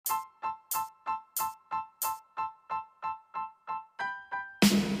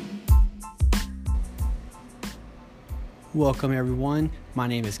Welcome everyone. My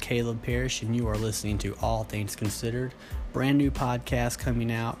name is Caleb Parrish and you are listening to All Things Considered. Brand new podcast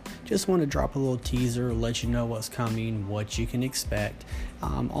coming out. Just want to drop a little teaser, let you know what's coming, what you can expect.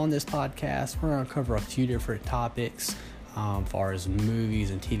 On this podcast, we're going to cover a few different topics as far as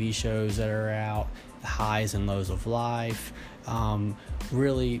movies and TV shows that are out, the highs and lows of life,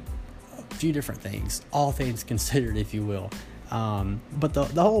 really a few different things, all things considered, if you will. But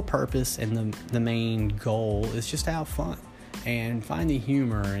the whole purpose and the main goal is just to have fun and find the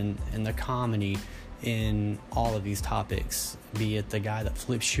humor and the comedy in all of these topics. Be it the guy that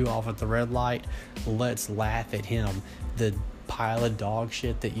flips you off at the red light, let's laugh at him. The pile of dog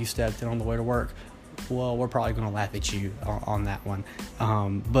shit that you stepped in on the way to work, well, we're probably going to laugh at you on that one.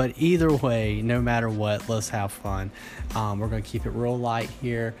 But either way, no matter what, let's have fun. We're going to keep it real light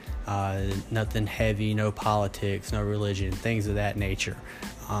here. Nothing heavy, no politics, no religion, things of that nature.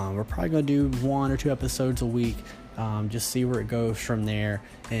 We're probably going to do 1 or 2 episodes a week. Just see where it goes from there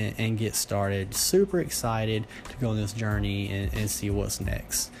and get started. Super excited to go on this journey and see what's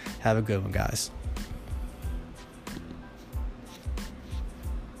next. Have a good one, guys.